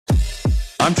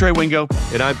I'm Trey Wingo.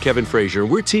 And I'm Kevin Frazier.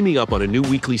 We're teaming up on a new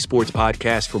weekly sports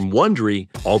podcast from Wondery,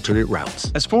 Alternate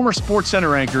Routes. As former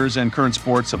SportsCenter anchors and current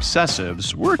sports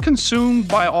obsessives, we're consumed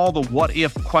by all the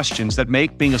what-if questions that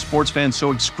make being a sports fan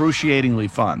so excruciatingly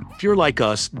fun. If you're like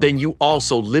us, then you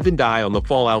also live and die on the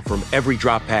fallout from every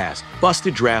drop pass,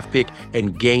 busted draft pick,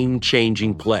 and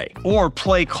game-changing play. Or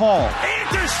play call.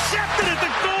 Intercepted at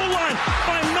the goal line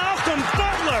by Malcolm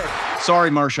Butler. Sorry,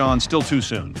 Marshawn, still too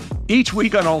soon. Each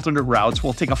week on Alternate Routes,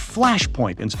 we'll take a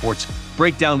flashpoint in sports,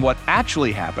 break down what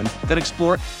actually happened, then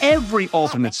explore every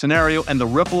alternate scenario and the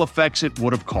ripple effects it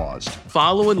would have caused.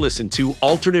 Follow and listen to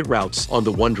Alternate Routes on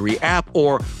the Wondery app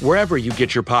or wherever you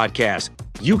get your podcasts.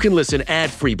 You can listen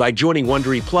ad-free by joining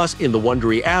Wondery Plus in the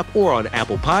Wondery app or on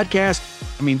Apple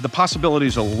Podcasts. I mean, the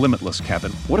possibilities are limitless,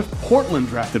 Kevin. What if Portland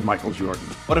drafted Michael Jordan?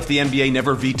 What if the NBA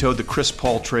never vetoed the Chris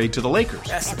Paul trade to the Lakers?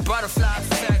 That's a butterfly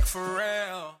effect for real.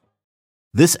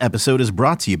 This episode is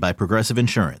brought to you by Progressive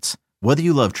Insurance. Whether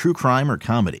you love true crime or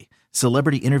comedy,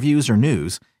 celebrity interviews or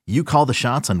news, you call the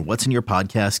shots on what's in your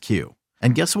podcast queue.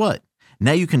 And guess what?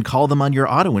 Now you can call them on your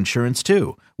auto insurance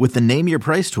too with the Name Your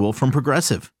Price tool from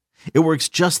Progressive. It works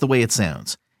just the way it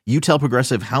sounds. You tell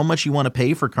Progressive how much you want to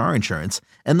pay for car insurance,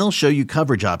 and they'll show you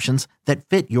coverage options that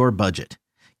fit your budget.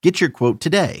 Get your quote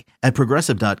today at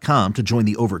Progressive.com to join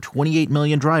the over 28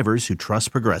 million drivers who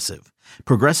trust Progressive.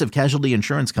 Progressive Casualty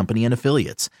Insurance Company and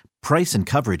Affiliates. Price and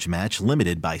coverage match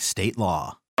limited by state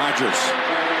law. Rodgers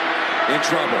in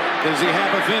trouble. Does he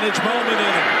have a vintage moment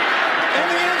in him? In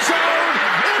the end zone,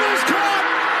 it is caught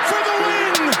for the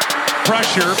win!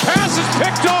 Pressure, pass is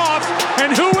picked off,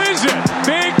 and who is it?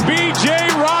 Big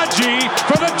B.J. Raji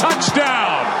for the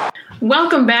touchdown.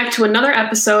 Welcome back to another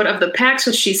episode of the Packs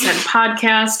What She Said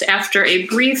podcast. After a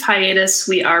brief hiatus,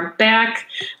 we are back.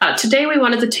 Today we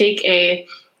wanted to take a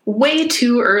way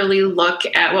too early look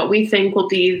at what we think will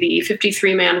be the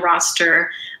 53-man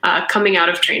roster coming out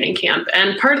of training camp.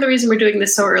 And part of the reason we're doing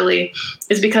this so early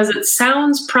is because it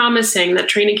sounds promising that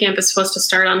training camp is supposed to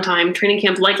start on time. Training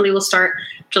camp likely will start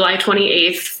July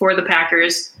 28th for the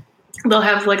Packers. They'll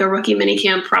have like a rookie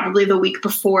minicamp probably the week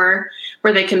before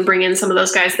where they can bring in some of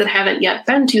those guys that haven't yet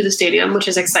been to the stadium, which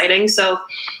is exciting. So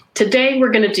today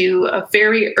we're going to do a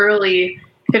very early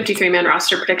 53-man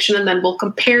roster prediction, and then we'll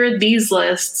compare these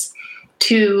lists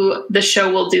to the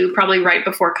show we'll do probably right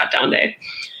before Cutdown Day.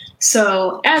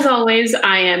 So as always,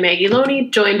 I am Maggie Loney,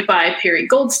 joined by Perry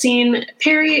Goldstein.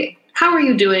 Perry, how are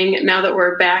you doing now that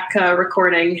we're back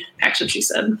recording Packs What She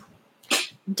Said?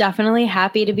 Definitely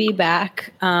happy to be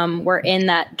back. We're in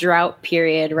that drought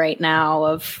period right now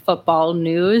of football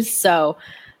news. So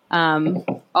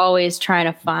always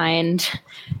trying to find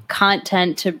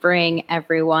content to bring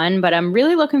everyone. But I'm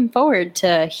really looking forward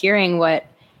to hearing what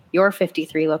your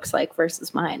 53 looks like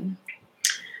versus mine.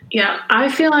 Yeah, I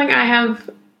feel like I have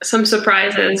some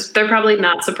surprises. They're probably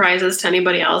not surprises to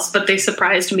anybody else, but they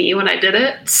surprised me when I did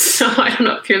it. So I don't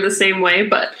know if you're the same way,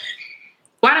 but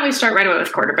why don't we start right away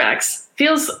with quarterbacks?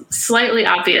 Feels slightly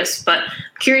obvious, but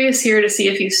curious here to see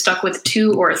if you stuck with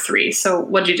 2 or 3. So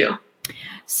what'd you do?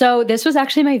 So this was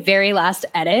actually my very last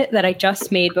edit that I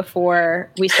just made before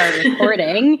we started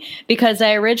recording because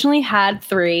I originally had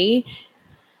 3,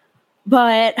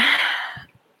 but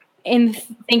in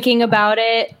thinking about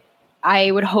it,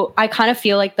 I kind of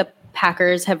feel like the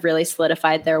Packers have really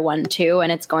solidified their 1-2,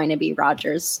 and it's going to be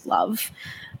Rodgers Love.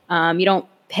 You don't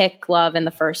pick Love in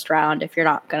the first round if you're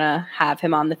not going to have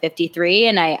him on the 53.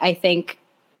 And I think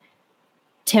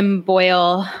Tim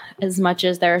Boyle, as much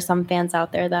as there are some fans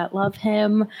out there that love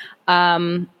him,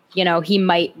 he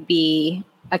might be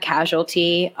a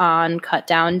casualty on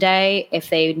Cutdown Day if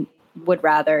they would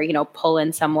rather, pull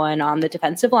in someone on the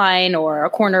defensive line or a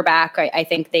cornerback. I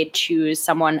think they'd choose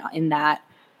someone in that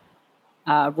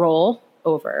role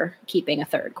over keeping a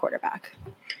third quarterback.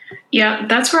 Yeah,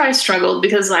 that's where I struggled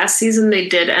because last season they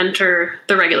did enter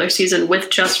the regular season with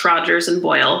just Rodgers and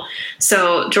Boyle.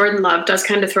 So Jordan Love does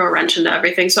kind of throw a wrench into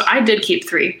everything. So I did keep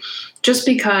 3 just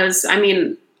because,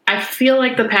 I feel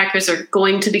like the Packers are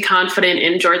going to be confident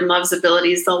in Jordan Love's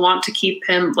abilities. They'll want to keep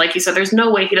him. Like you said, there's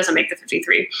no way he doesn't make the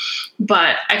 53.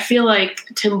 But I feel like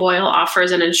Tim Boyle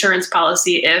offers an insurance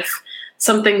policy if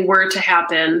something were to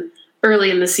happen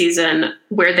early in the season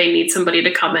where they need somebody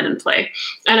to come in and play.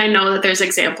 And I know that there's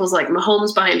examples like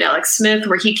Mahomes behind Alex Smith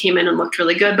where he came in and looked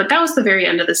really good, but that was the very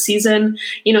end of the season.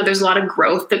 There's a lot of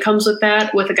growth that comes with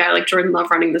that with a guy like Jordan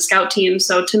Love running the scout team.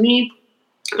 So to me,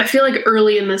 I feel like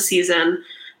early in the season,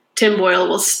 Tim Boyle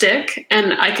will stick,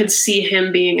 and I could see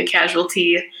him being a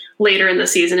casualty later in the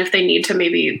season if they need to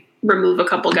maybe remove a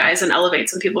couple guys and elevate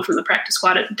some people from the practice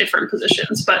squad at different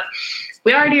positions. But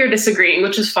we already are disagreeing,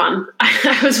 which is fun.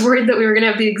 I was worried that we were going to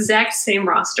have the exact same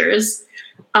rosters.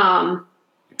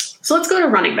 So let's go to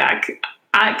running back,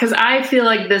 because I feel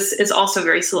like this is also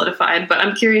very solidified, but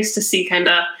I'm curious to see kind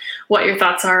of what your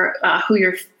thoughts are, who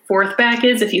your fourth back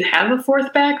is, if you have a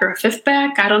fourth back or a fifth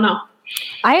back. I don't know.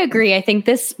 I agree. I think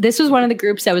this was one of the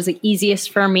groups that was the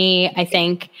easiest for me. I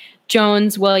think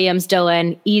Jones, Williams,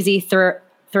 Dillon, easy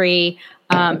three.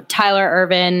 Tyler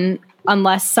Ervin,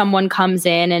 unless someone comes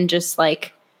in and just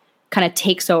like kind of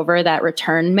takes over that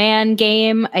return man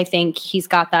game, I think he's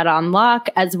got that on lock,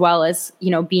 as well as,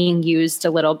 you know, being used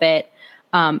a little bit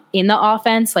in the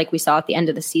offense like we saw at the end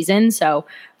of the season. So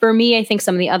for me, I think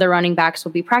some of the other running backs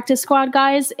will be practice squad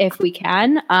guys if we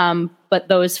can. But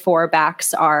those four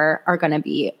backs are going to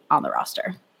be on the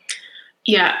roster.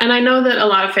 Yeah, and I know that a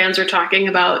lot of fans are talking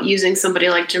about using somebody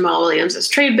like Jamal Williams as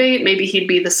trade bait. Maybe he'd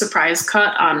be the surprise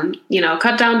cut on,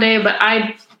 cut down day, but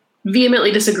I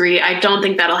vehemently disagree. I don't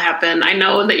think that'll happen. I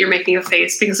know that you're making a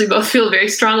face because we both feel very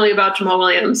strongly about Jamal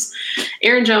Williams.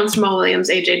 Aaron Jones, Jamal Williams,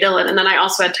 A.J. Dillon, and then I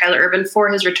also had Tyler Ervin for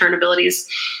his return abilities.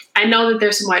 I know that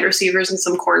there's some wide receivers and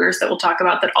some corners that we'll talk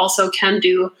about that also can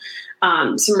do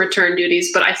some return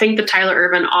duties, but I think that Tyler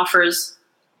Ervin offers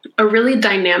a really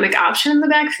dynamic option in the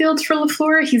backfield for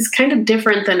LaFleur. He's kind of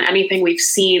different than anything we've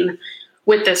seen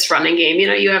with this running game.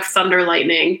 You have thunder,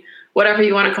 lightning, whatever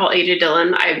you want to call AJ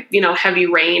Dillon, heavy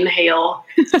rain, hail.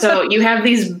 So you have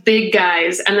these big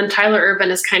guys, and then Tyler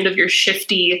Ervin is kind of your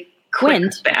shifty,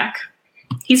 quick back.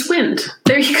 He's wind.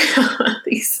 There you go.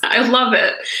 I love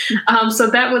it. So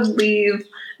that would leave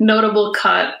notable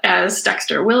cut as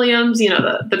Dexter Williams,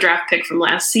 the draft pick from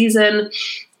last season.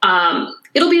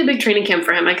 It'll be a big training camp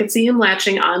for him. I could see him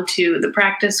latching onto the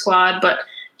practice squad, but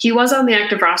he was on the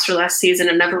active roster last season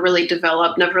and never really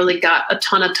developed, never really got a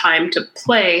ton of time to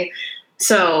play.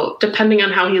 So depending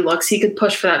on how he looks, he could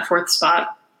push for that fourth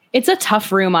spot. It's a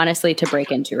tough room, honestly, to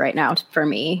break into right now for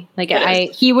me.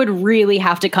 He would really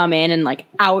have to come in and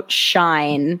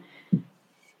outshine,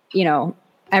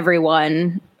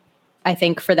 everyone, I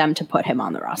think, for them to put him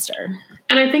on the roster.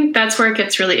 And I think that's where it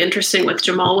gets really interesting with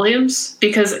Jamal Williams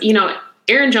because,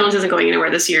 Aaron Jones isn't going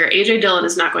anywhere this year. A.J. Dillon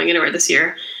is not going anywhere this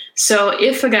year. So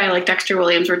if a guy like Dexter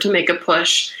Williams were to make a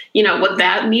push, would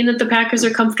that mean that the Packers are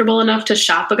comfortable enough to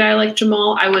shop a guy like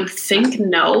Jamal? I would think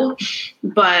no.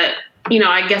 But,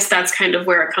 I guess that's kind of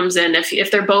where it comes in.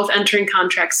 If they're both entering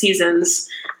contract seasons,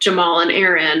 Jamal and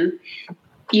Aaron,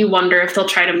 you wonder if they'll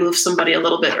try to move somebody a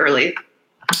little bit early.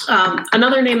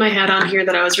 Another name I had on here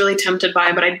that I was really tempted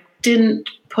by, but I didn't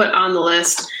put on the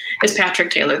list is Patrick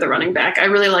Taylor, the running back. I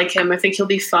really like him. I think he'll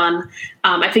be fun.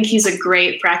 I think he's a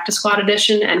great practice squad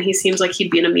addition, and he seems like he'd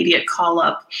be an immediate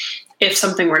call-up if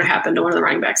something were to happen to one of the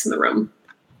running backs in the room.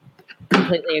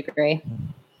 Completely agree.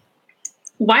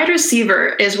 Wide receiver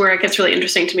is where it gets really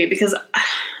interesting to me because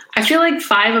I feel like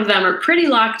 5 of them are pretty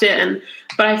locked in,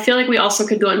 but I feel like we also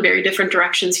could go in very different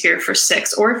directions here for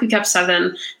 6, or if we kept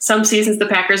 7. Some seasons the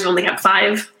Packers have only kept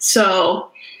 5.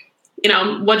 So,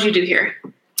 what'd you do here?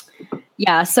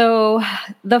 Yeah, so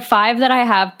the 5 that I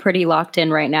have pretty locked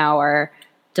in right now are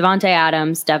Devontae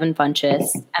Adams, Devin Funchess,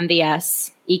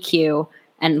 MVS, EQ,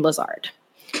 and Lazard.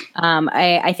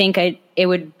 I think it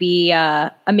would be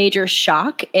a major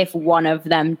shock if one of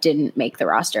them didn't make the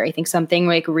roster. I think something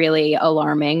really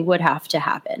alarming would have to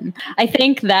happen. I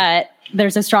think that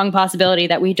there's a strong possibility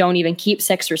that we don't even keep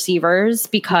 6 receivers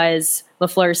because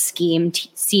LaFleur's scheme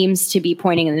seems to be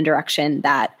pointing in the direction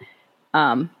that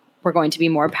we're going to be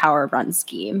more power run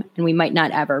scheme, and we might not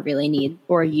ever really need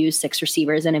or use 6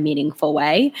 receivers in a meaningful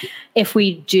way. If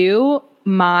we do,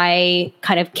 my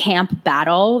kind of camp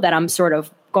battle that I'm sort of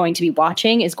going to be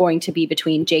watching is going to be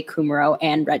between Jake Kumerow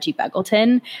and Reggie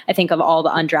Begelton. I think of all the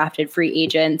undrafted free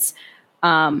agents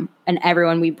and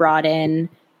everyone we brought in,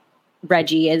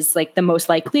 Reggie is the most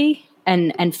likely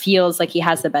and feels like he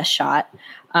has the best shot.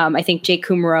 I think Jake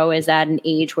Kumerow is at an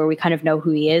age where we kind of know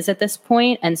who he is at this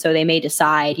point. And so they may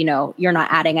decide, you're not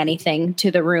adding anything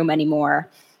to the room anymore.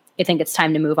 I think it's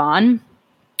time to move on.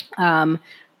 I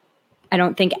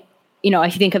don't think, I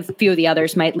think a few of the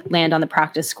others might land on the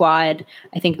practice squad.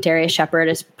 I think Darius Shepard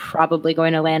is probably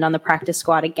going to land on the practice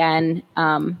squad again.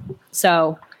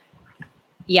 So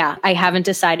yeah, I haven't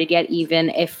decided yet,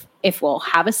 even if we'll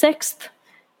have a 6th.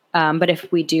 But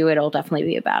if we do, it'll definitely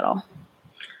be a battle.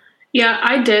 Yeah,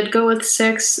 I did go with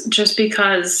 6 just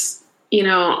because,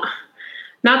 not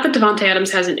that Devontae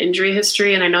Adams has an injury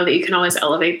history, and I know that you can always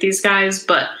elevate these guys,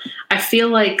 but I feel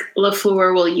like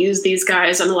LaFleur will use these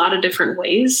guys in a lot of different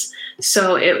ways.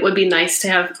 So it would be nice to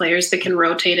have players that can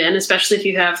rotate in, especially if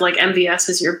you have MVS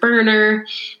as your burner,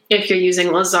 if you're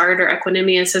using Lazard or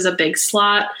Equanimous as a big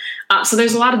slot. So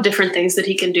there's a lot of different things that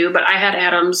he can do, but I had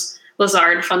Adams,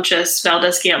 Lazard, Funchess,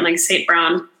 Valdez-Scantling, St.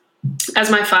 Brown, as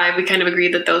my 5. We kind of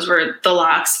agreed that those were the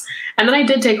locks. And then I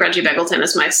did take Reggie Begelton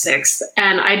as my 6th.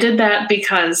 And I did that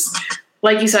because,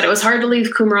 like you said, it was hard to leave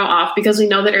Kumerow off because we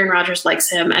know that Aaron Rodgers likes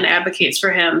him and advocates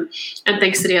for him and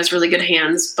thinks that he has really good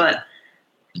hands. But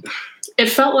it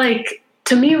felt like,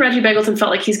 to me, Reggie Begelton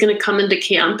felt like he's going to come into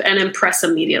camp and impress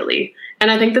immediately. And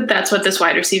I think that that's what this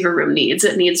wide receiver room needs.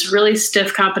 It needs really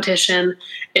stiff competition.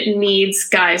 It needs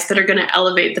guys that are going to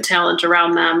elevate the talent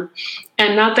around them.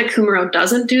 And not that Kumerow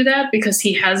doesn't do that, because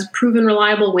he has proven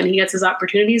reliable when he gets his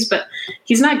opportunities, but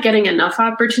he's not getting enough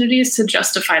opportunities to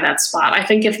justify that spot. I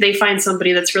think if they find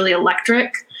somebody that's really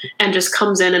electric and just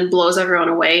comes in and blows everyone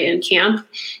away in camp,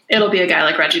 it'll be a guy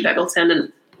like Reggie Begelton.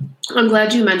 And I'm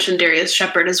glad you mentioned Darius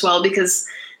Shepherd as well, because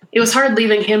it was hard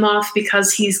leaving him off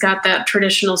because he's got that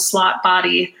traditional slot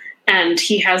body and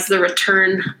he has the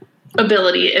return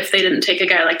ability if they didn't take a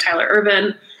guy like Tyler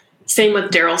Ervin. Same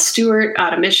with Darrell Stewart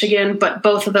out of Michigan, but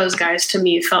both of those guys to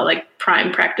me felt like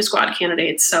prime practice squad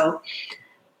candidates. So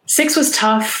 6 was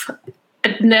tough. I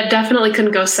definitely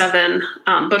couldn't go 7,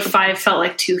 but 5 felt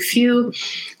like too few.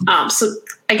 So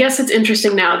I guess it's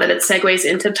interesting now that it segues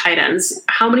into tight ends.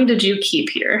 How many did you keep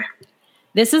here?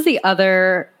 This is the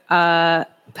other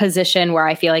position where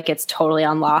I feel like it's totally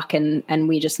on lock and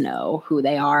we just know who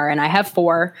they are. And I have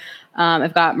 4.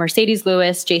 I've got Mercedes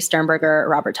Lewis, Jay Sternberger,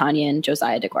 Robert Tonyan,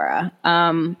 Josiah DeGuara.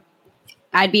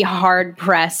 I'd be hard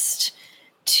pressed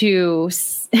to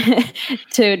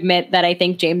admit that I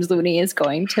think James Looney is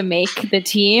going to make the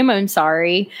team. I'm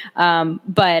sorry.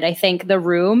 But I think the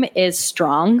room is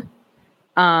strong.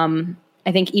 I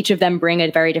think each of them bring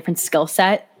a very different skill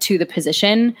set to the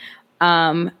position.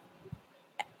 And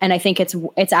I think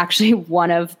it's actually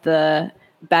one of the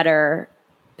better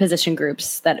position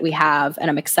groups that we have. And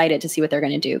I'm excited to see what they're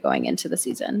going to do going into the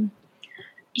season.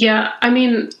 Yeah, I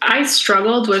mean, I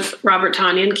struggled with Robert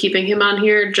Tonyan, keeping him on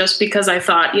here, just because I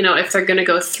thought, if they're going to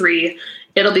go 3,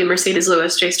 it'll be Mercedes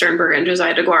Lewis, Jay Sternberger, and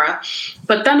Josiah DeGuara.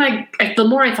 But then the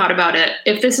more I thought about it,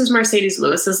 if this is Mercedes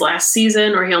Lewis's last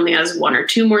season, or he only has 1 or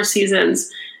 2 more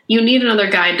seasons, you need another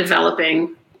guy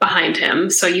developing behind him.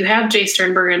 So you have Jay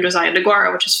Sternberger and Josiah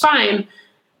DeGuara, which is fine.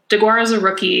 DeGuara's a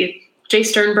rookie. Jay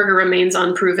Sternberger remains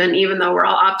unproven, even though we're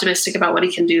all optimistic about what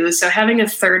he can do. So having a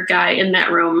third guy in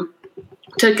that room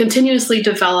to continuously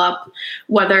develop,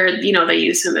 whether, they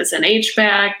use him as an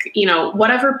H-back,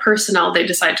 whatever personnel they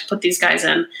decide to put these guys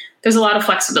in, there's a lot of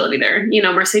flexibility there.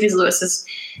 Mercedes Lewis is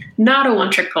not a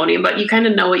one-trick pony, but you kind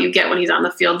of know what you get when he's on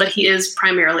the field, that he is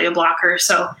primarily a blocker.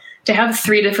 So to have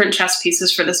 3 different chess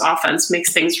pieces for this offense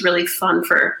makes things really fun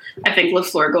for, I think,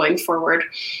 LaFleur going forward.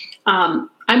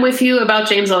 I'm with you about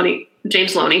James Looney.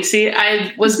 See,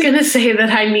 I was going to say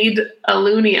that I need a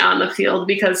Looney on the field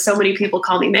because so many people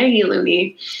call me Maggie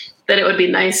Looney that it would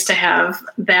be nice to have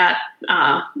that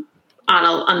on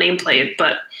a nameplate.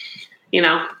 But,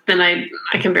 then I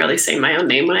can barely say my own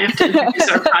name when I have to introduce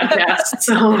our podcast.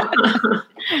 So,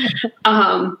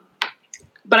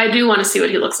 but I do want to see what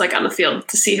he looks like on the field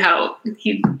to see how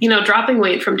he, dropping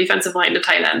weight from defensive line to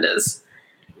tight end is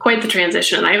quite the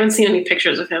transition. And I haven't seen any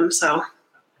pictures of him, so.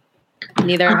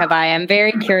 Neither have I. I'm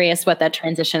very curious what that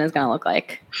transition is going to look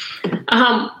like.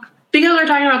 Because we're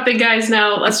talking about big guys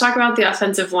now, let's talk about the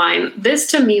offensive line. This,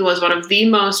 to me, was one of the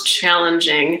most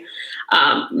challenging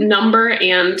number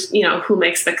and, who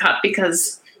makes the cut,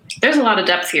 because there's a lot of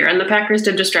depth here. And the Packers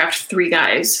did just draft 3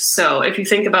 guys. So if you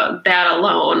think about that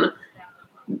alone,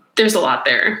 there's a lot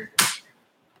there.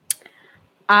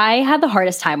 I had the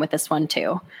hardest time with this one,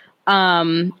 too.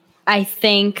 I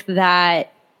think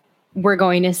that we're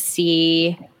going to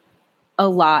see a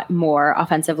lot more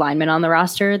offensive linemen on the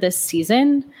roster this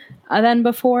season than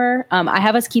before. I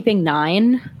have us keeping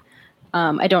 9.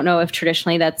 I don't know if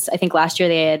traditionally I think last year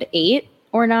they had 8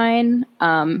 or 9.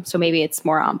 So maybe it's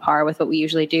more on par with what we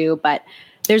usually do, but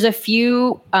there's a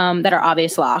few that are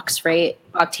obvious locks, right?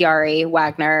 Bakhtiari,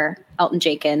 Wagner, Elton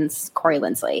Jenkins, Corey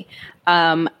Linsley,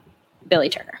 Billy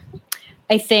Turner.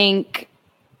 I think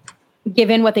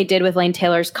given what they did with Lane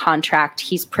Taylor's contract,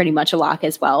 he's pretty much a lock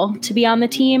as well to be on the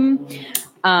team.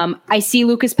 I see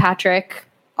Lucas Patrick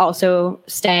also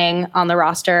staying on the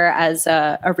roster as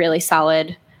a really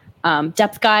solid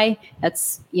depth guy.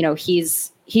 That's,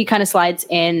 he kind of slides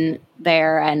in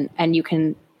there and you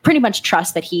can pretty much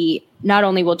trust that he not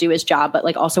only will do his job,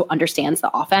 but also understands the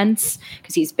offense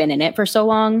because he's been in it for so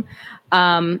long.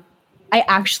 I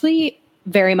actually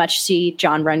very much see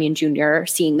John Runyon Jr.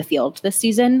 seeing the field this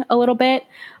season a little bit.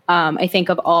 I think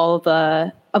of all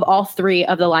 3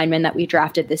 of the linemen that we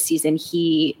drafted this season,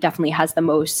 he definitely has the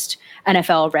most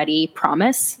NFL ready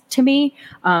promise to me.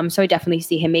 So I definitely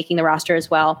see him making the roster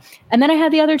as well. And then I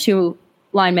had the other 2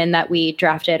 linemen that we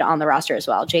drafted on the roster as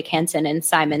well, Jake Hansen and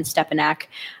Simon Stepanek.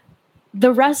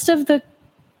 The rest of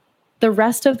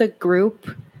the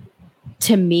group,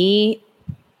 to me,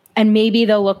 and maybe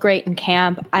they'll look great in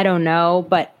camp, I don't know,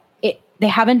 but they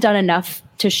haven't done enough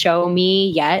to show me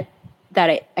yet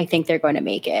that I think they're going to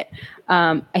make it.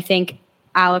 I think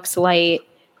Alex Light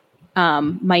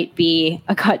might be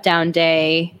a cut down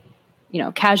day,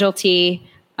 casualty.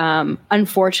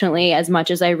 Unfortunately, as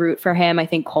much as I root for him, I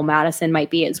think Cole Madison might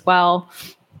be as well.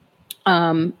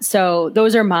 So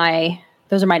those are my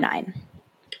 9.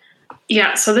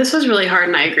 Yeah, so this was really hard,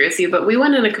 and I agree with you, but we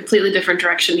went in a completely different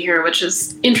direction here, which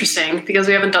is interesting because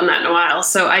we haven't done that in a while.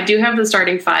 So I do have the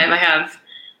starting 5. I have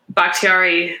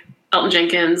Bakhtiari, Elton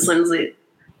Jenkins, Lindsley,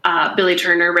 Billy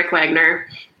Turner, Rick Wagner.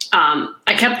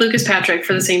 I kept Lucas Patrick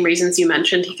for the same reasons you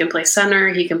mentioned. He can play center,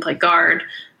 he can play guard,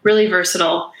 really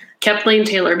versatile. Kept Lane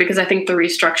Taylor because I think the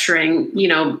restructuring,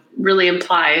 really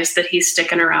implies that he's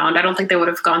sticking around. I don't think they would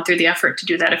have gone through the effort to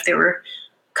do that if they were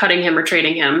cutting him or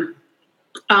trading him.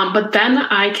 But then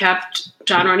I kept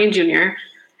John Runyan Jr.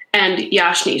 and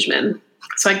Yash Nijman.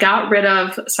 So I got rid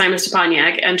of Simon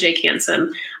Stepaniak and Jake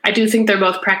Hansen. I do think they're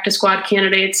both practice squad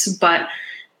candidates, but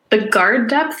the guard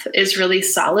depth is really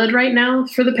solid right now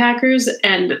for the Packers.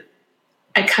 And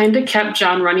I kind of kept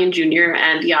John Runyan Jr.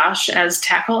 and Yash as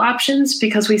tackle options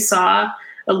because we saw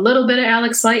a little bit of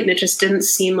Alex Light and it just didn't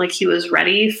seem like he was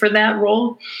ready for that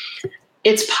role.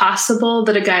 It's possible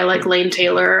that a guy like Lane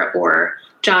Taylor or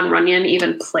John Runyan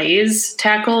even plays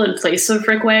tackle in place of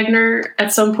Rick Wagner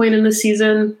at some point in the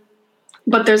season.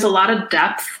 But there's a lot of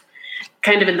depth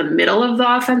kind of in the middle of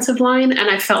the offensive line,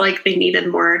 and I felt like they needed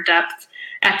more depth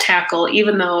at tackle,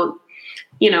 even though,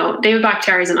 David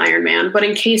Bakhtiari is an Iron Man. But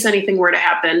in case anything were to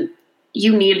happen,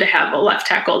 you need to have a left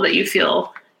tackle that you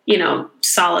feel,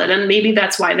 solid. And maybe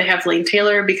that's why they have Lane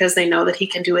Taylor, because they know that he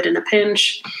can do it in a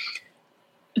pinch.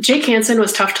 Jake Hansen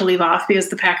was tough to leave off because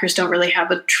the Packers don't really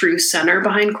have a true center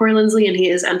behind Corey Linsley, and he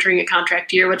is entering a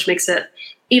contract year, which makes it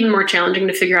even more challenging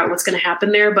to figure out what's going to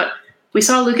happen there. But we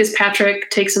saw Lucas Patrick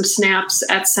take some snaps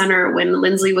at center when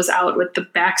Linsley was out with the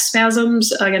back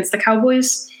spasms against the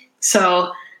Cowboys.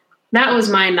 So that was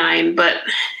my 9, but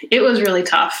it was really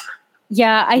tough.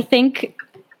 Yeah, I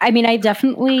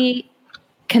definitely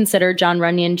consider John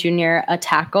Runyan Jr. a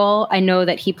tackle. I know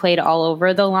that he played all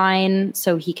over the line,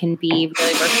 so he can be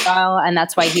really versatile, and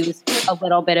that's why he was a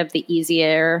little bit of the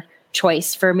easier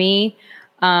choice for me.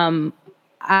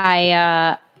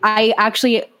 I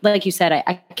actually, like you said,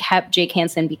 I kept Jake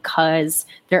Hansen because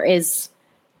there is,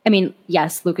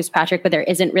 yes, Lucas Patrick, but there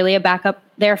isn't really a backup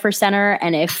there for center,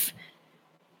 and if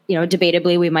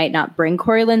debatably, we might not bring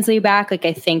Corey Linsley back.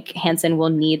 I think Hansen will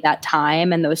need that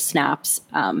time and those snaps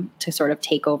to sort of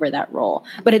take over that role.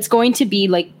 But it's going to be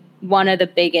one of the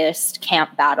biggest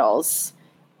camp battles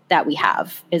that we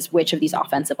have is which of these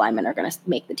offensive linemen are going to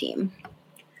make the team.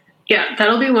 Yeah,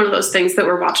 that'll be one of those things that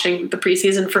we're watching the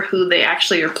preseason for who they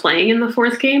actually are playing in the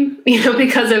 4th game.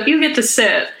 Because if you get to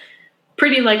sit,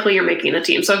 pretty likely you're making the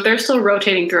team. So if they're still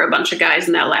rotating through a bunch of guys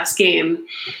in that last game,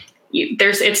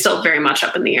 it's still very much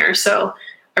up in the air. So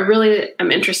I really am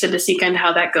interested to see kind of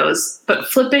how that goes. But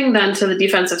flipping then to the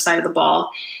defensive side of the ball,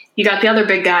 you got the other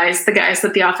big guys, the guys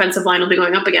that the offensive line will be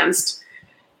going up against.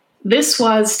 This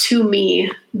was, to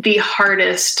me, the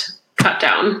hardest cut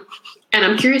down. And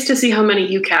I'm curious to see how many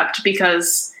you kept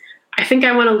because I think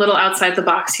I went a little outside the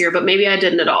box here, but maybe I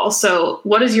didn't at all. So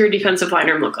what does your defensive line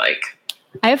room look like?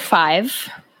 I have 5.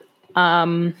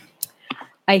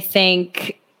 I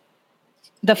think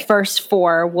the first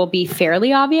 4 will be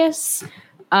fairly obvious.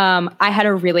 I had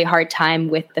a really hard time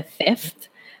with the 5th.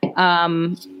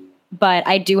 But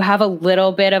I do have a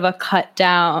little bit of a cut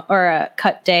down or a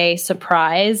cut day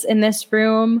surprise in this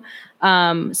room.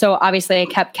 So obviously I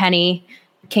kept Kenny,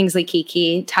 Kingsley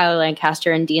Keke, Tyler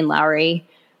Lancaster, and Dean Lowry.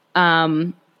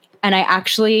 And I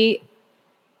actually,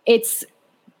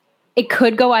 it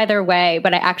could go either way,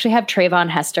 but I actually have Trayvon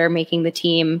Hester making the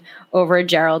team over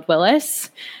Gerald Willis.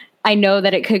 I know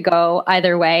that it could go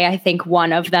either way. I think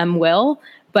one of them will,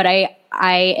 but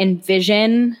I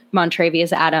envision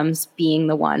Montravius Adams being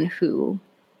the one who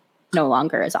no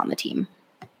longer is on the team.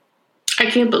 I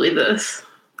can't believe this.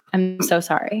 I'm so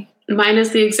sorry. Mine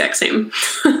is the exact same.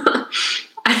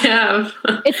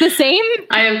 It's the same?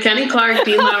 I have Kenny Clark,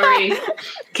 Dean Lowry,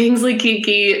 Kingsley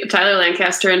Keke, Tyler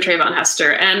Lancaster, and Trayvon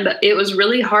Hester. And it was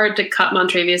really hard to cut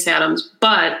Montravius Adams,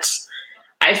 but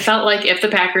I felt like if the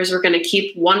Packers were going to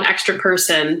keep one extra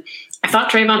person, I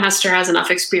thought Trayvon Hester has enough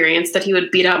experience that he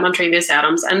would beat out Montravius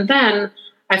Adams. And then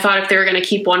I thought if they were going to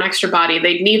keep one extra body,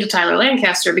 they'd need a Tyler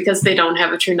Lancaster because they don't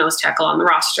have a true nose tackle on the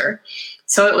roster.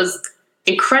 So it was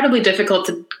incredibly difficult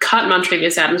to cut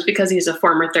Montravius Adams because he's a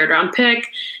former third-round pick.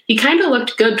 He kind of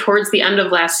looked good towards the end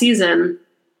of last season,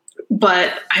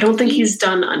 but I don't think he's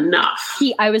done enough.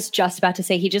 I was just about to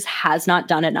say he just has not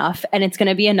done enough. And it's going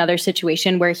to be another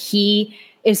situation where he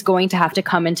is going to have to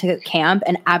come into camp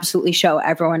and absolutely show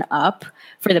everyone up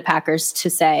for the Packers to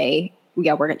say,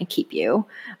 yeah, we're going to keep you.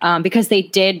 Because they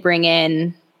did bring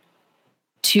in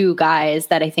 2 guys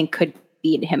that I think could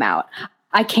beat him out.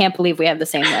 I can't believe we have the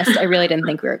same list. I really didn't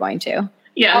think we were going to.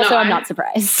 Yeah. Also, I'm not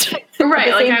surprised.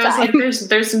 Right. Like I was like,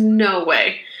 there's no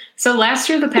way. So last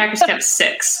year the Packers kept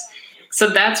 6. So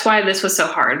that's why this was so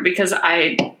hard, because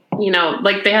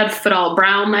they had Fidel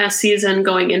Brown last season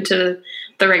going into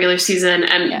the regular season,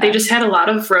 and they just had a lot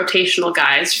of rotational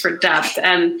guys for depth.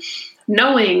 And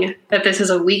knowing that this is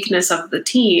a weakness of the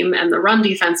team and the run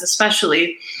defense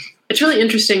especially, it's really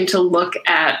interesting to look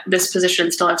at this position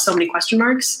and still have so many question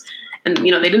marks. And,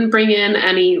 they didn't bring in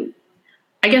any,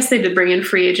 I guess they did bring in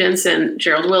free agents and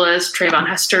Gerald Willis, Trayvon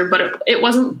Hester, but it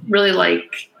wasn't really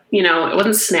like, it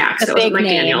wasn't Snacks. It wasn't Mike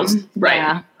Daniels. Right.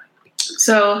 Yeah.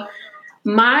 So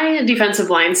my defensive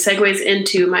line segues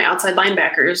into my outside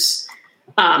linebackers.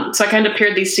 So I kind of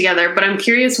paired these together, but I'm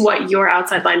curious what your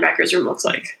outside linebackers room looks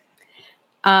like.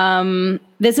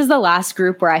 This is the last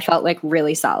group where I felt like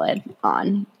really solid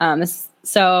on.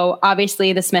 So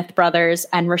obviously the Smith brothers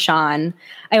and Rashawn.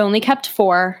 I only kept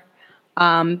 4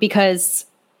 because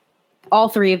all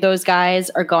 3 of those guys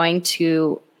are going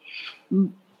to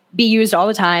be used all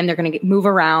the time. They're going to move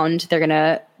around. They're going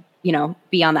to,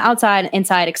 be on the outside,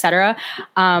 inside, etc.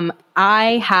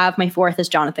 I have my 4th as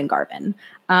Jonathan Garvin.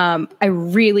 I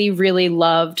really, really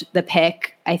loved the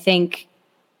pick. I think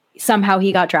somehow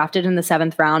he got drafted in the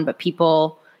 7th round, but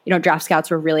people, draft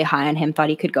scouts were really high on him, thought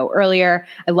he could go earlier.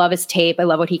 I love his tape. I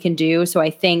love what he can do. So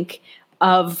I think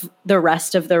of the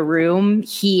rest of the room,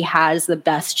 he has the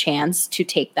best chance to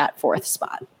take that 4th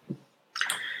spot.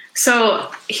 So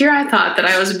here I thought that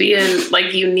I was being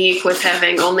unique with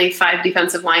having only 5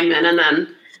 defensive linemen, and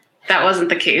then that wasn't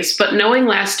the case. But knowing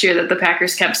last year that the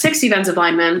Packers kept 6 defensive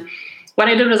linemen, what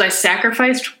I did was I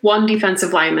sacrificed 1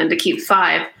 defensive lineman to keep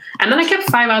 5, and then I kept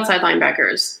 5 outside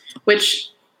linebackers, which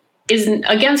is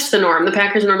against the norm. The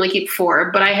Packers normally keep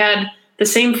 4, but I had the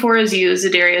same 4 as you: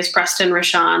 Za'Darius, Preston,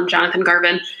 Rashawn, Jonathan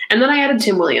Garvin, and then I added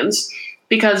Tim Williams,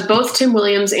 because both Tim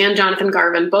Williams and Jonathan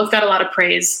Garvin both got a lot of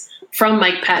praise from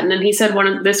Mike Pettin, and he said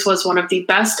this was one of the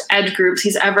best edge groups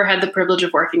he's ever had the privilege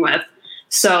of working with.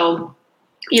 So,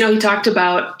 he talked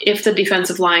about if the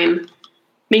defensive line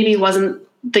maybe wasn't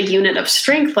the unit of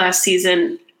strength last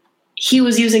season, he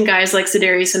was using guys like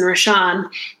Za'Darius and Rashawn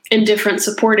in different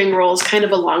supporting roles kind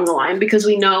of along the line, because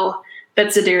we know that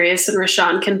Za'Darius and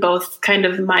Rashawn can both kind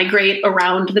of migrate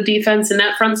around the defense in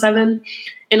that front 7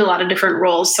 in a lot of different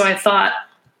roles. So I thought,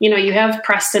 you have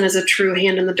Preston as a true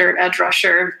hand-in-the-dirt edge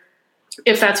rusher.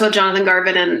 If that's what Jonathan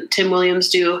Garvin and Tim Williams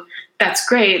do, that's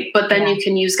great. But then you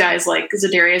can use guys like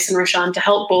Za'Darius and Rashawn to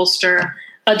help bolster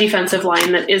a defensive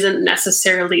line that isn't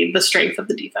necessarily the strength of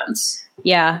the defense.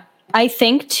 Yeah. I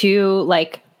think too,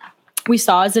 we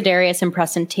saw Za'Darius and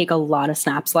Preston take a lot of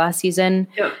snaps last season.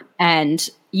 Yep. And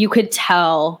you could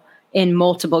tell in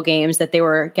multiple games that they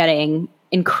were getting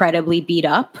incredibly beat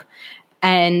up.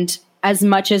 And as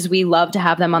much as we love to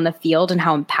have them on the field and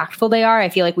how impactful they are, I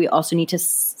feel like we also need to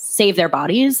save their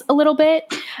bodies a little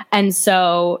bit. And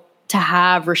so to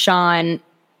have Rashawn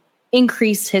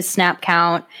increase his snap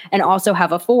count and also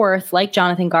have a 4th like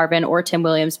Jonathan Garvin or Tim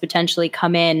Williams potentially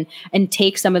come in and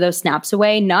take some of those snaps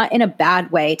away, not in a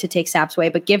bad way to take snaps away,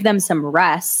 but give them some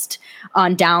rest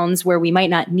on downs where we might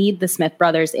not need the Smith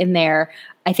brothers in there,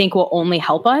 I think will only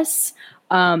help us.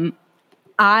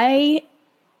 I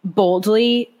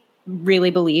boldly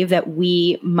really believe that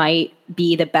we might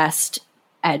be the best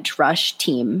edge rush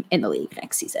team in the league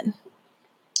next season.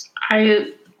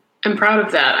 I am proud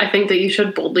of that. I think that you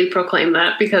should boldly proclaim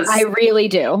that, because I really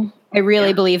do. I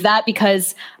really believe that,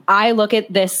 because I look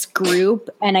at this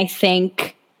group and I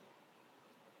think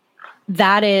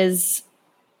that is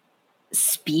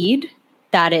speed,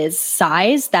 that is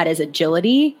size, that is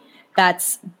agility,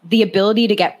 that's the ability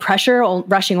to get pressure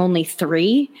rushing only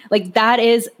 3.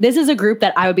 This is a group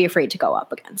that I would be afraid to go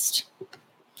up against.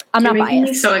 I'm not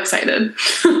biased. Me so excited.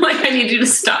 I need you to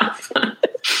stop.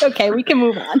 Okay, we can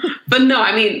move on. But no,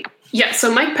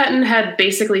 so Mike Pettin had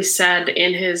basically said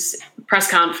in his press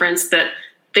conference that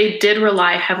they did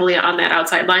rely heavily on that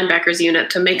outside linebackers unit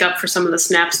to make up for some of the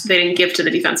snaps they didn't give to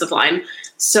the defensive line.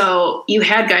 So you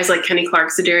had guys like Kenny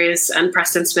Clark, Za'Darius, and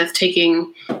Preston Smith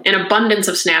taking an abundance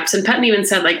of snaps. And Pettin even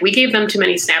said, we gave them too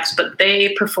many snaps, but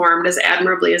they performed as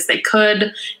admirably as they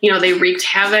could. They wreaked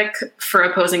havoc for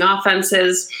opposing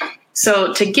offenses.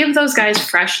 So to give those guys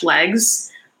fresh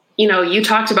legs, you know, you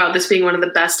talked about this being one of the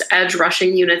best edge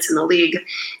rushing units in the league.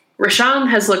 Rashawn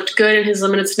has looked good in his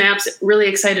limited snaps. Really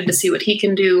excited to see what he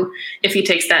can do if he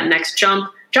takes that next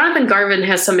jump. Jonathan Garvin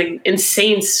has some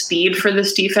insane speed for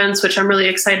this defense, which I'm really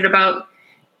excited about.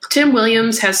 Tim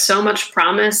Williams has so much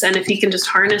promise, and if he can just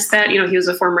harness that, you know, he was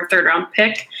a former third-round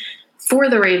pick for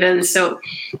the Ravens, so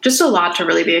just a lot to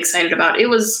really be excited about.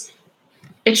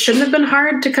 It shouldn't have been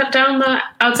hard to cut down the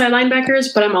outside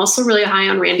linebackers, but I'm also really high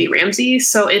on Randy Ramsey,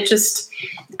 so edge is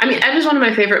one of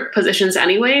my favorite positions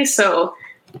anyway, so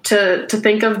to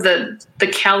think of the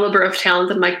caliber of talent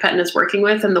that Mike Pettin is working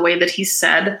with and the way that he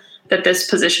said that this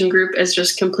position group is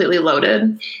just completely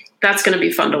loaded, that's going to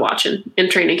be fun to watch in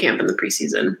training camp in the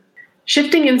preseason.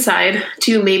 Shifting inside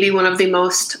to maybe one of the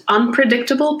most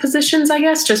unpredictable positions, I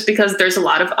guess, just because there's a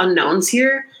lot of unknowns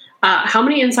here. How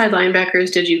many inside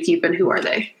linebackers did you keep and who are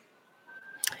they?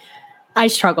 I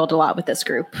struggled a lot with this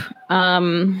group.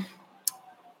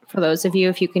 For those of you,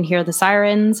 if you can hear the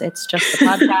sirens, it's just the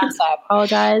podcast. I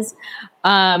apologize.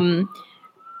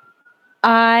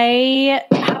 I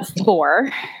have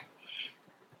 4.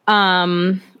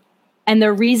 And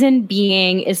the reason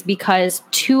being is because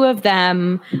 2 of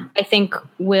them, I think,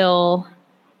 will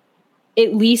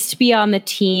at least be on the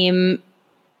team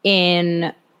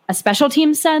in a special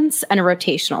team sense and a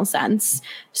rotational sense.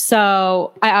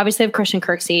 So I obviously have Christian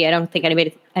Kirksey. I don't think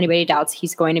anybody doubts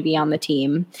he's going to be on the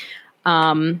team.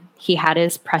 He had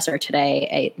his presser today.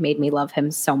 It made me love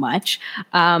him so much.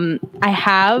 I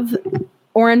have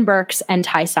Oren Burks and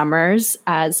Ty Summers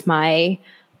as my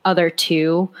other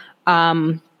 2.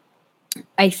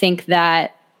 I think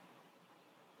that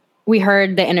we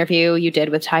heard the interview you did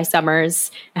with Ty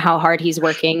Summers and how hard he's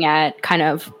working at kind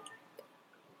of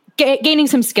gaining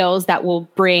some skills that will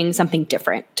bring something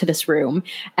different to this room.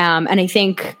 And I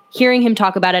think hearing him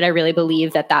talk about it, I really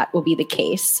believe that will be the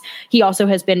case. He also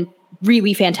has been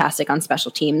really fantastic on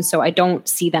special teams, so I don't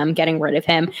see them getting rid of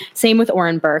him. Same with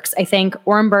Oren Burks. I think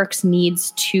Oren Burks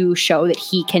needs to show that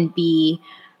he can be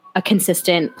a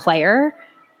consistent player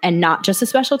and not just a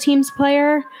special teams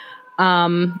player.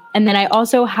 And then I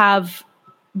also have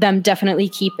them definitely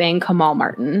keeping Kamal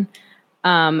Martin.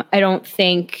 I don't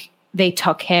think they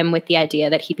took him with the idea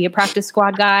that he'd be a practice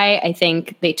squad guy. I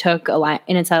think they took an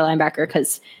inside linebacker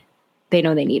because they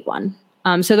know they need one.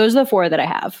 So those are the 4 that I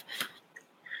have.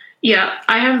 Yeah,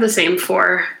 I have the same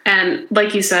 4. And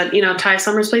like you said, you know, Ty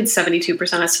Summers played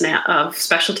 72% of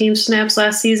special teams snaps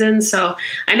last season. So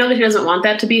I know that he doesn't want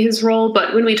that to be his role.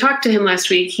 But when we talked to him last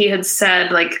week, he had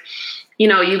said, like, you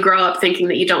know, you grow up thinking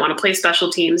that you don't want to play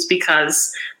special teams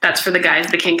because that's for the guys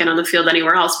that can't get on the field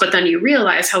anywhere else. But then you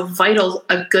realize how vital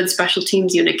a good special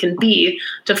teams unit can be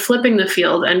to flipping the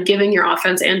field and giving your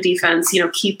offense and defense, you know,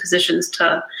 key positions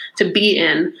to be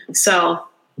in. So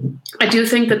I do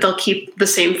think that they'll keep the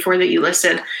same 4 that you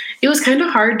listed. It was kind of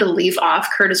hard to leave off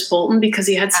Curtis Bolton because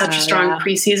he had such a strong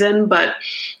preseason, but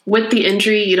with the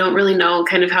injury, you don't really know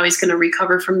kind of how he's going to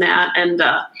recover from that. And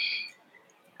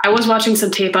I was watching some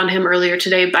tape on him earlier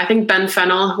today, but I think Ben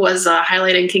Fennell was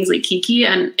highlighting Kingsley Keke,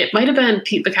 and it might have been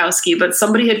Pete Bukowski, but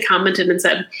somebody had commented and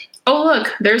said, "Oh,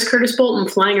 look, there's Curtis Bolton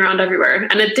flying around everywhere."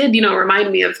 And it did, you know,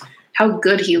 remind me of how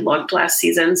good he looked last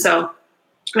season. So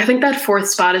I think that 4th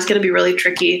spot is going to be really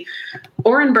tricky.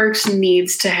 Oren Burks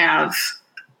needs to have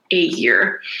a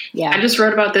year. Yeah. I just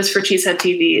wrote about this for Cheesehead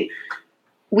TV.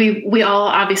 We all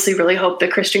obviously really hope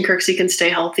that Christian Kirksey can stay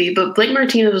healthy, but Blake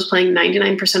Martinez was playing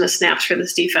 99% of snaps for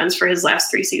this defense for his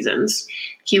last 3 seasons.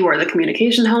 He wore the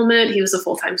communication helmet. He was a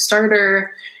full-time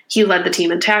starter. He led the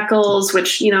team in tackles,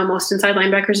 which, you know, most inside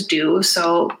linebackers do.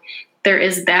 So there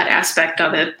is that aspect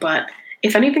of it. But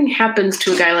if anything happens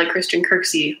to a guy like Christian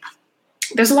Kirksey,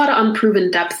 there's a lot of unproven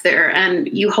depth there, and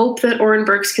you hope that Oren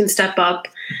Burks can step up.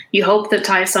 You hope that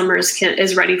Ty Summers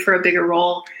is ready for a bigger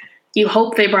role. You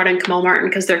hope they brought in Kamal Martin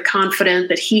because they're confident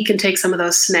that he can take some of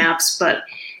those snaps. But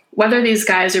whether these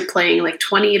guys are playing like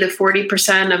 20 to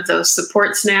 40% of those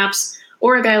support snaps,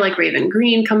 or a guy like Raven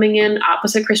Green coming in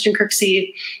opposite Christian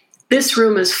Kirksey, this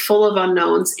room is full of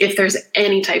unknowns if there's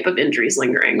any type of injuries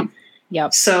lingering.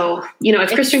 Yep. So, you know,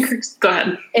 if Christian Kirksey, go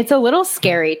ahead. It's a little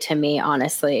scary to me,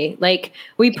 honestly. Like,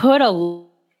 we put a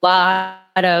lot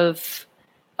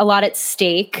at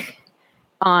stake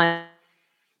on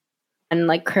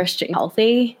like Christian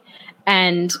healthy.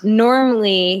 And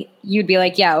normally you'd be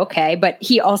like, yeah, okay. But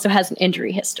he also has an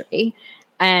injury history.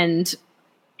 And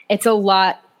it's a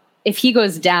lot. If he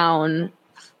goes down,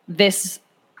 this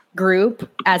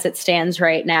group as it stands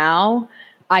right now,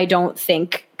 I don't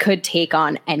think could take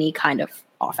on any kind of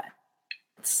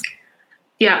offense.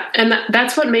 Yeah, and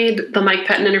that's what made the Mike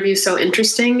Pettine interview so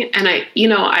interesting. And I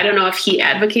don't know if he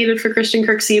advocated for Christian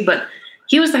Kirksey, but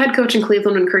he was the head coach in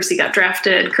Cleveland when Kirksey got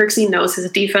drafted. Kirksey knows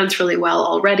his defense really well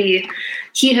already.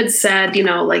 He had said,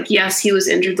 yes, he was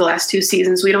injured the last 2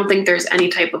 seasons. We don't think there's any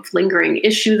type of lingering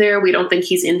issue there. We don't think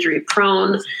he's injury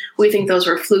prone. We think those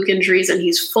were fluke injuries, and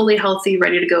he's fully healthy,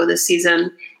 ready to go this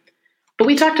season. But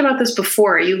we talked about this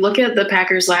before. You look at the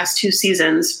Packers' last 2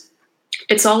 seasons,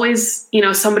 it's always,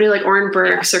 somebody like Oren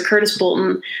Burks or Curtis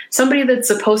Bolton, somebody that's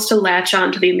supposed to latch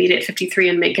on to the immediate 53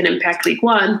 and make an impact week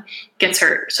 1 gets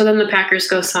hurt. So then the Packers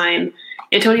go sign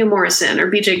Antonio Morrison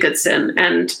or BJ Goodson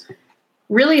and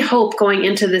really hope going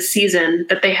into this season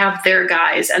that they have their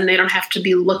guys and they don't have to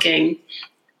be looking,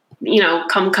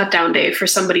 come cut down day for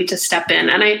somebody to step in.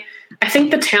 And I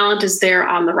think the talent is there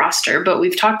on the roster, but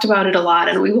we've talked about it a lot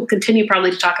and we will continue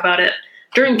probably to talk about it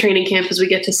during training camp as we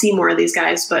get to see more of these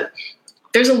guys. But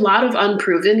there's a lot of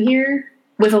unproven here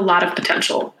with a lot of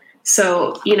potential.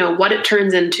 So, what it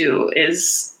turns into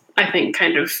is, I think,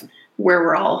 kind of where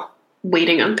we're all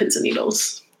waiting on pins and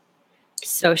needles.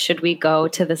 So should we go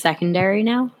to the secondary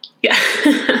now? Yeah.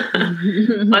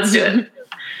 Let's do it.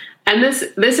 And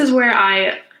this is where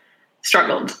I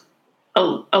struggled.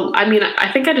 I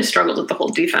think I just struggled with the whole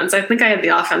defense. I think I had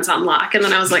the offense on lock, and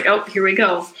then I was like, oh, here we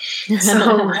go.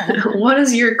 So what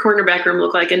does your cornerback room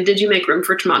look like? And did you make room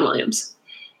for Tramon Williams?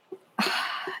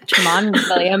 Tramon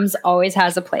Williams always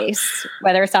has a place,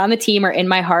 whether it's on the team or in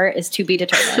my heart is to be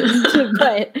determined.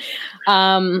 But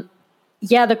the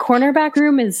cornerback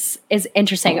room is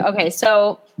interesting. Okay,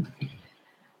 so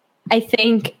I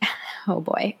think, oh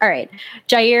boy. All right.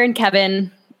 Jair and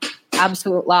Kevin,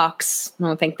 absolute locks. I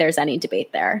don't think there's any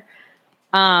debate there.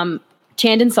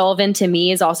 Chandon Sullivan to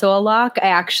me is also a lock. I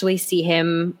actually see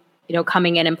him,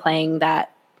 coming in and playing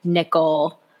that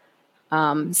nickel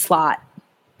slot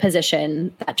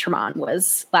position that Tramon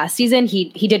was last season.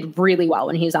 He did really well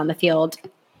when he was on the field.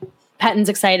 Pettine's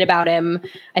excited about him.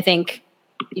 I think,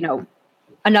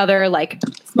 another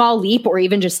small leap or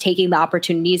even just taking the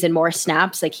opportunities and more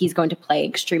snaps, he's going to play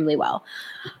extremely well.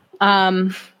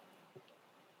 After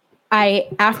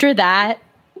that,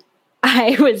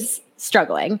 I was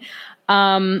struggling.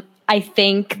 I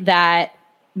think that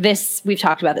we've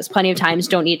talked about this plenty of times,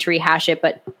 don't need to rehash it,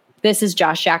 but this is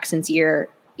Josh Jackson's year.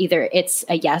 Either it's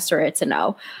a yes or it's a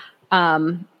no.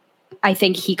 I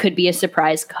think he could be a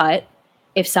surprise cut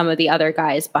if some of the other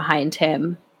guys behind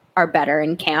him are better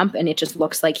in camp and it just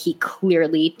looks like he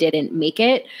clearly didn't make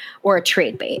it, or a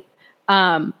trade bait.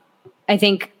 I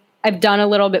think I've done a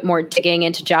little bit more digging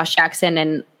into Josh Jackson,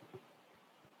 and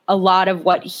a lot of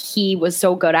what he was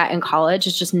so good at in college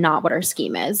is just not what our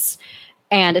scheme is.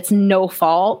 And it's no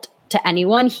fault to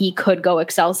anyone. He could go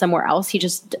excel somewhere else. He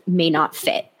just may not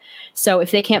fit. So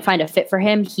if they can't find a fit for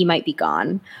him, he might be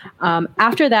gone.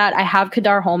 After that, I have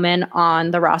Kadar Holman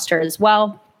on the roster as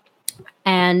well.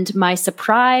 And my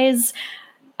surprise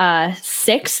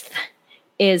 6th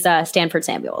is Stanford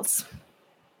Samuels.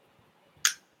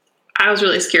 I was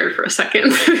really scared for a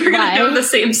second. We're going to go the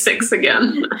same 6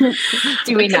 again.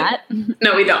 Do we not?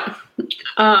 No, we don't.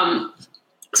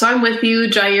 So I'm with you,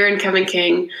 Jair and Kevin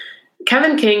King.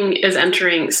 Kevin King is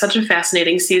entering such a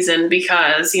fascinating season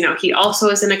because, he also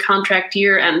is in a contract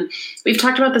year. And we've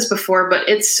talked about this before, but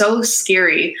it's so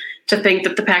scary to think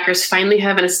that the Packers finally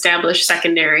have an established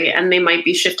secondary and they might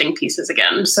be shifting pieces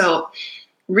again. So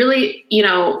really,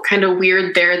 kind of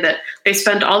weird there that they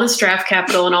spent all this draft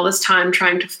capital and all this time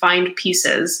trying to find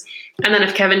pieces. And then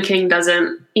if Kevin King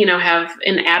doesn't, have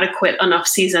an adequate enough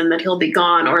season, that he'll be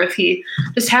gone. Or if he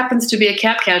just happens to be a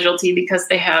cap casualty because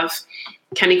they have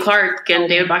Kenny Clark and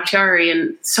David Bakhtiari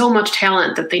and so much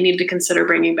talent that they need to consider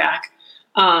bringing back.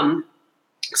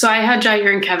 So I had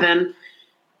Jair and Kevin.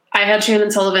 I had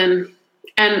Chandon Sullivan.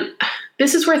 And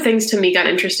this is where things to me got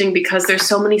interesting because there's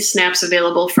so many snaps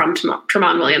available from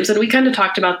Tramon Williams. And we kind of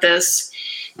talked about this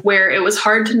where it was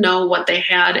hard to know what they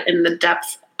had in the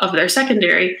depth of their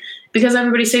secondary because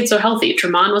everybody stayed so healthy.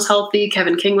 Tramon was healthy.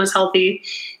 Kevin King was healthy.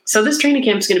 So this training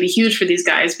camp is going to be huge for these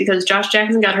guys because Josh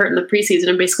Jackson got hurt in the preseason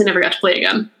and basically never got to play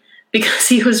again because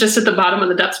he was just at the bottom of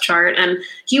the depth chart and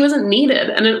he wasn't needed.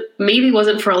 And it maybe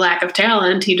wasn't for a lack of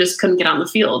talent. He just couldn't get on the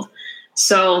field.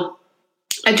 So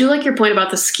I do like your point about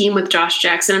the scheme with Josh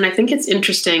Jackson, and I think it's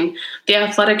interesting. The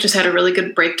Athletic just had a really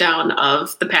good breakdown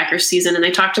of the Packers season, and they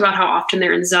talked about how often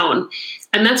they're in zone.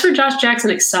 And that's where Josh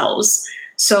Jackson excels.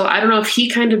 So I don't know if he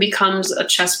kind of becomes a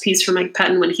chess piece for Mike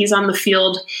Pettine when he's on the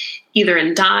field, either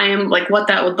in dime, what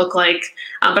that would look like.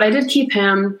 But I did keep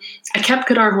him. I kept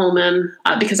Kadar Holman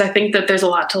because I think that there's a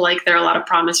lot to like there, a lot of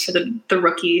promise for the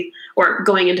rookie or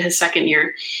going into his second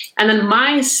year. And then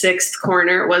my sixth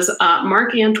corner was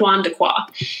Marc-Antoine Dequoy.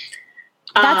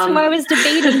 That's who I was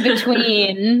debating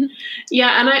between.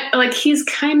 Yeah, and he's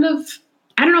kind of,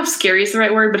 I don't know if scary is the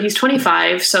right word, but he's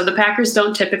 25, so the Packers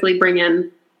don't typically bring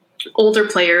in older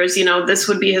players. This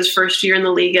would be his first year in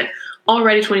the league at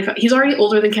already 25. He's already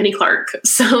older than Kenny Clark,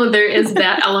 so there is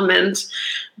that element.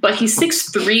 But he's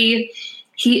 6'3".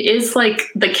 He is like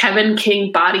the Kevin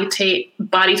King body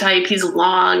type. He's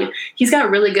long. He's got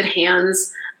really good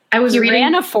hands. He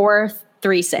ran a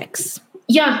 4.36.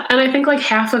 Yeah, and I think like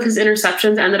half of his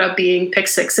interceptions ended up being pick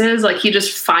sixes. Like he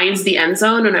just finds the end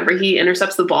zone whenever he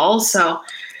intercepts the ball. So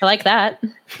I like that.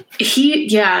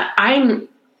 I'm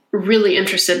really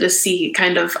interested to see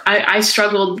kind of, I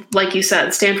struggled, like you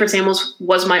said, Stanford Samuels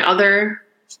was my other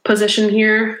position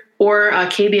here, or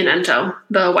Kabian Ento,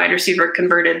 the wide receiver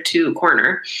converted to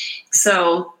corner.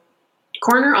 So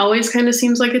corner always kind of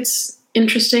seems like it's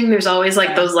interesting. There's always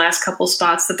like those last couple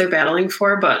spots that they're battling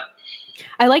for, but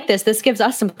I like this. This gives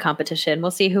us some competition.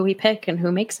 We'll see who we pick and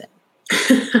who makes it.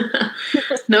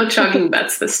 No chugging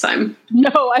bets this time. No,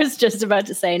 I was just about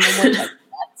to say no more chugging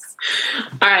bets.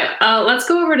 All right, let's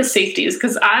go over to safeties,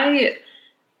 because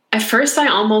at first I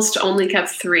almost only kept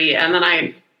 3, and then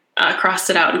I crossed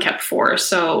it out and kept 4.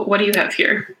 So what do you have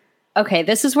here? Okay,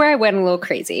 this is where I went a little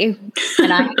crazy,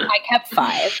 and I kept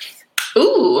 5.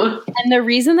 Ooh. And the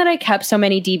reason that I kept so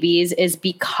many DBs is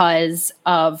because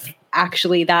of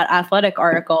actually that Athletic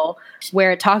article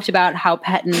where it talked about how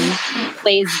Pettine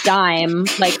plays dime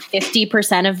like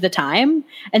 50% of the time.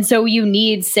 And so you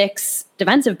need 6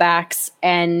 defensive backs,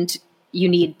 and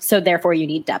therefore you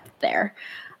need depth there.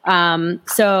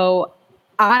 So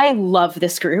I love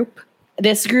this group.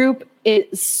 This group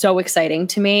is so exciting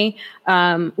to me.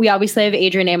 We obviously have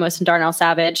Adrian Amos and Darnell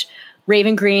Savage.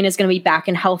 Raven Green is going to be back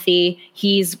and healthy.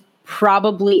 He's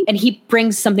probably, and he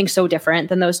brings something so different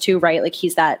than those two, right? Like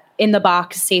he's that in the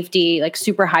box safety, like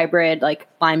super hybrid, like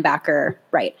linebacker,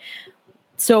 right?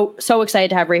 So excited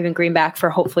to have Raven Green back for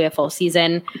hopefully a full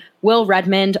season. Will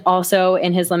Redmond also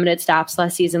in his limited stops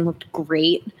last season looked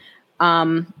great.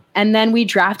 And then we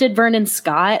drafted Vernon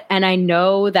Scott, and I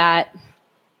know that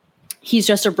he's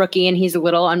just a rookie and he's a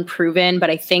little unproven, but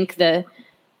I think the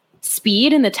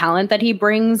speed and the talent that he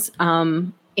brings,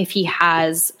 if he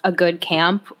has a good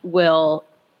camp, will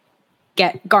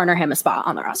garner him a spot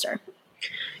on the roster.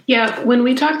 Yeah, when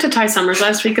we talked to Ty Summers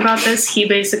last week about this, he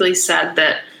basically said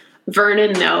that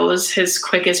Vernon knows his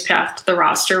quickest path to the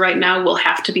roster right now will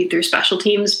have to be through special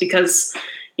teams, because,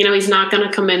 he's not going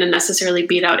to come in and necessarily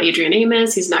beat out Adrian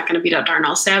Amos. He's not going to beat out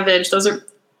Darnell Savage. Those are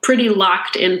pretty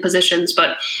locked in positions.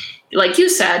 But like you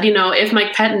said, if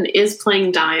Mike Pettine is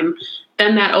playing dime,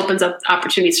 then that opens up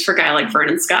opportunities for a guy like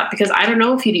Vernon Scott, because I don't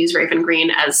know if you'd use Raven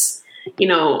Green as,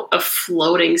 a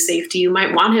floating safety. You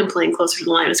might want him playing closer to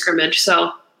the line of scrimmage.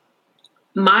 So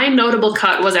my notable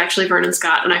cut was actually Vernon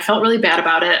Scott, and I felt really bad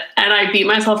about it, and I beat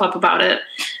myself up about it,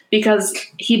 because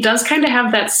he does kind of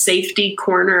have that safety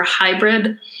corner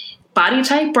hybrid body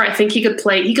type where I think he could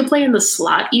play in the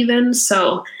slot even.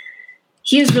 So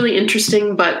he is really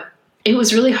interesting, but it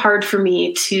was really hard for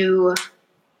me to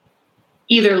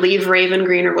either leave Raven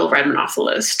Green or Will Redmond off the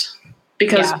list,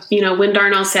 because, when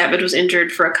Darnell Savage was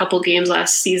injured for a couple games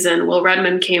last season, Will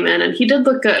Redmond came in and he did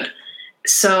look good.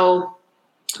 So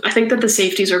I think that the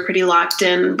safeties were pretty locked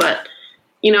in, but,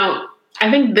 I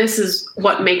think this is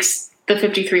what makes the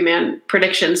 53-man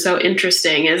prediction so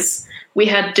interesting, is we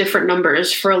had different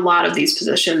numbers for a lot of these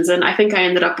positions. And I think I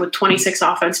ended up with 26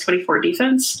 offense, 24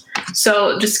 defense.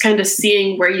 So just kind of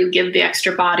seeing where you give the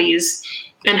extra bodies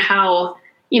and how,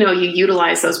 you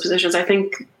utilize those positions. I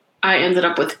think I ended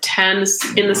up with 10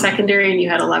 in the secondary and you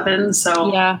had 11.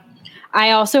 So yeah,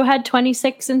 I also had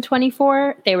 26 and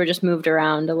 24. They were just moved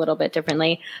around a little bit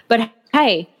differently. But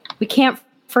hey, we can't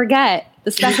forget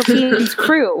the special teams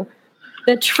crew,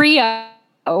 the trio,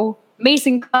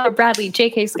 Mason Bradley,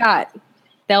 J.K. Scott.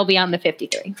 They'll be on the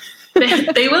 53.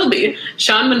 They will be.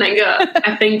 Sean Menenga,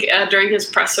 I think during his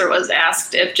presser, was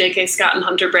asked if J.K. Scott and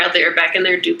Hunter Bradley are back in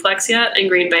their duplex yet in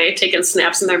Green Bay, taking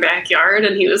snaps in their backyard.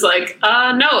 And he was like,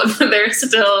 no, they're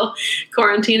still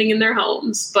quarantining in their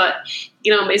homes. But,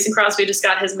 Mason Crosby just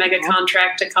got his mega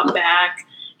contract to come back,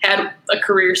 had a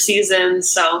career season.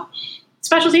 So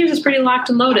special teams is pretty locked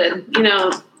and loaded.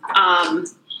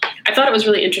 I thought it was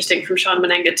really interesting from Sean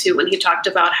Menenga, too, when he talked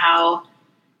about how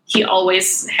he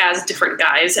always has different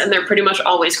guys, and they're pretty much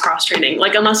always cross-training.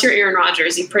 Like, unless you're Aaron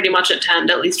Rodgers, you pretty much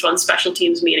attend at least one special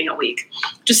teams meeting a week,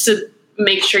 just to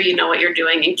make sure you know what you're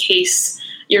doing in case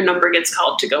your number gets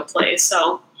called to go play.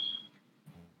 So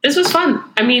this was fun.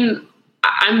 I mean,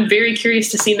 I'm very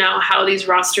curious to see now how these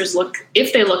rosters look,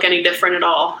 if they look any different at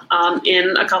all,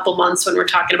 in a couple months when we're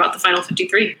talking about the final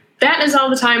 53. That is all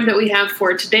the time that we have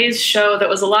for today's show. That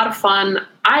was a lot of fun.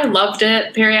 I loved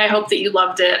it. Perry, I hope that you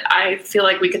loved it. I feel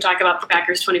like we could talk about the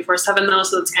Packers 24/7 though,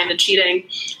 so that's kind of cheating.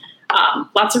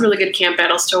 Lots of really good camp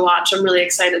battles to watch. I'm really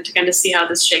excited to kind of see how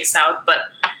this shakes out. But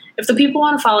if the people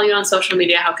want to follow you on social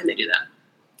media, how can they do that?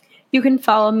 You can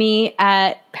follow me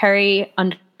at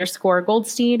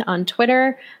Perry_Goldstein on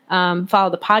Twitter.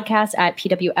 Follow the podcast at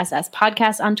PWSS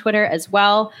Podcast on Twitter as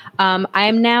well. I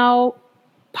am now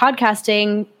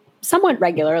podcasting somewhat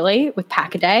regularly with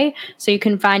Pack-A-Day, so you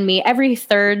can find me every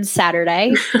third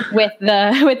Saturday with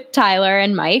Tyler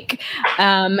and Mike,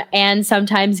 and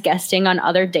sometimes guesting on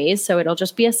other days. So it'll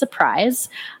just be a surprise.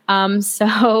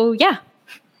 So yeah.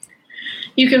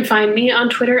 You can find me on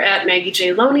Twitter at Maggie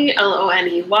J. Loney,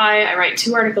 Loney. I write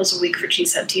 2 articles a week for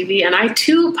Cheesehead TV, and I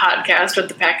too podcast with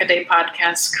the Pack-A-Day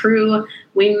podcast crew.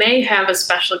 We may have a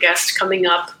special guest coming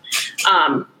up.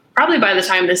 Probably by the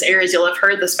time this airs, you'll have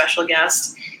heard the special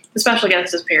guest. The special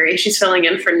guest is Perry. She's filling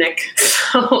in for Nick.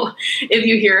 So if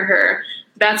you hear her,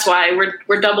 that's why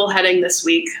we're double heading this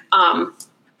week.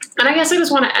 And I guess I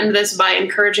just want to end this by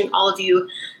encouraging all of you,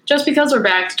 just because we're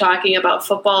back to talking about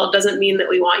football doesn't mean that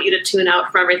we want you to tune out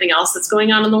from everything else that's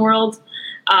going on in the world.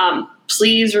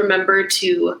 Please remember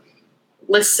to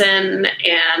listen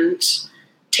and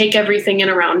take everything in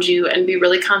around you and be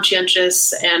really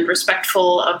conscientious and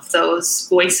respectful of those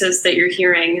voices that you're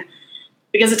hearing,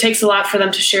 because it takes a lot for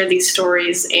them to share these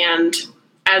stories. And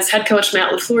as head coach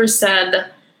Matt LaFleur said,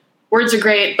 words are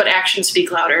great, but actions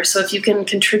speak louder. So if you can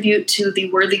contribute to the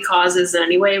worthy causes in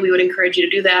any way, we would encourage you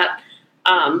to do that.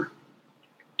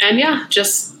 And yeah,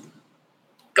 just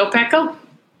go Pack Go.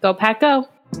 Go Pack Go.